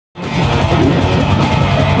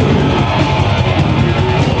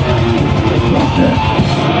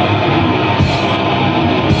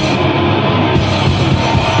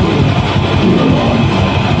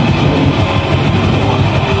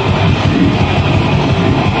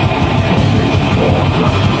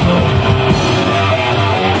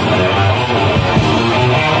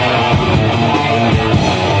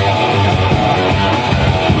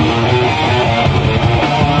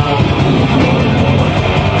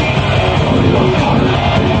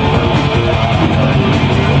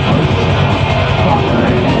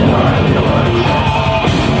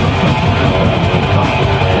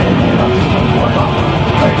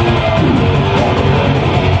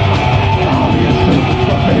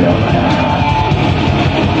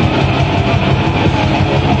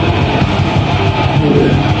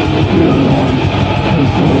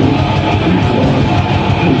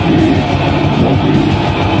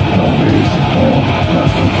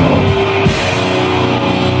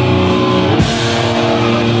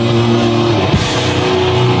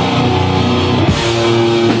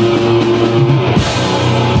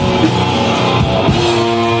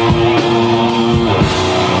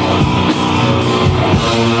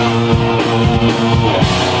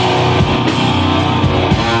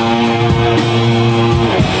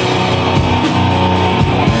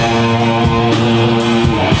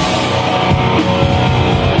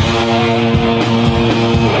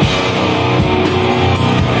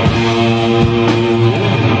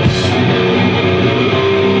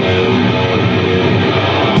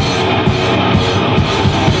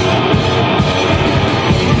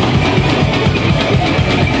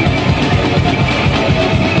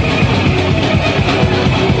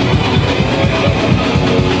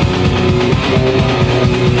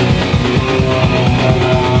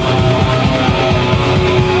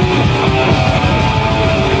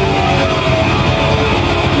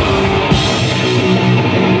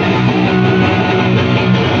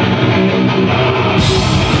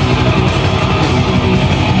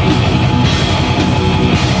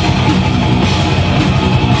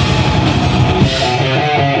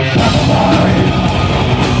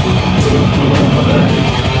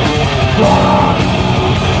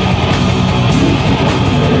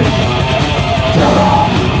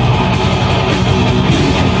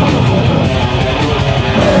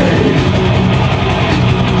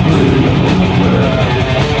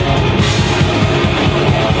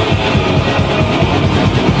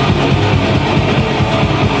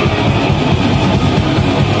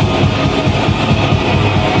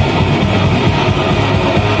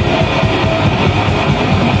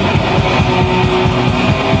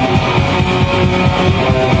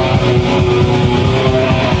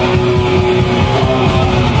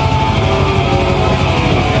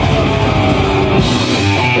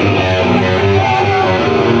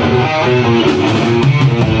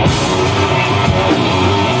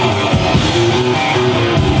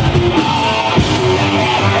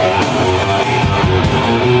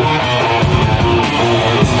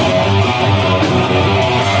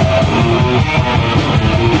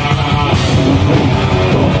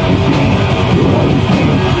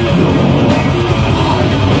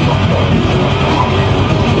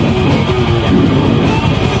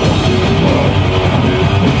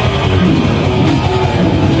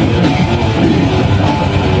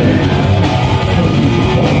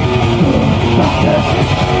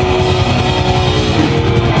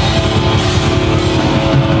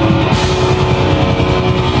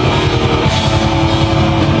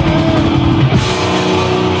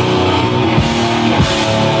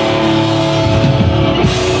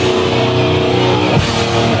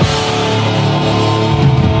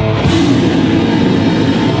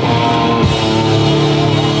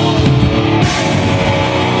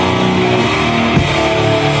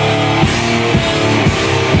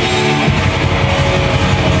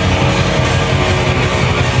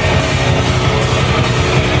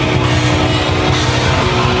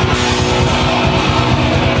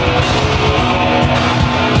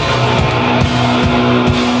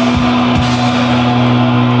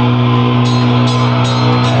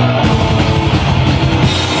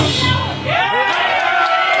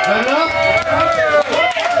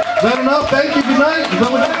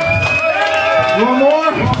One more? One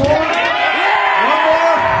more?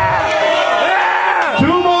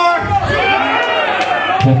 One more?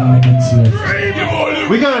 10 minutes left.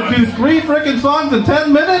 We gotta do 3 frickin' songs in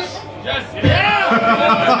 10 minutes? Yes. Yeah.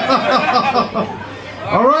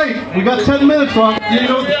 Alright, we got 10 minutes, Rob. You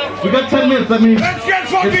know, we got 10 minutes. That means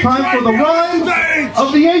it's time for the rhyme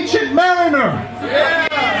of the Ancient Mariner. Yeah.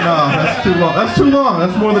 No, that's too long. That's too long.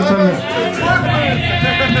 That's more than 10 minutes.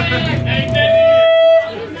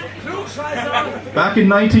 Back in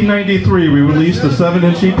 1993, we released a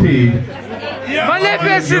 7-inch EP.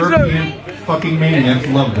 European fucking maniacs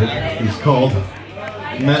loved it. It's called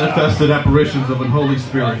Manifested Apparitions of Unholy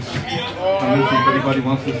Spirits. Let me see if anybody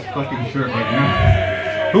wants this fucking shirt right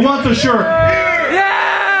now. Who wants a shirt? Yeah!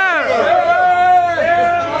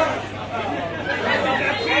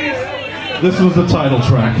 This was the title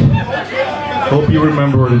track. Hope you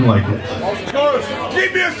remember it and like it.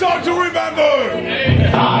 Give me a song to remember!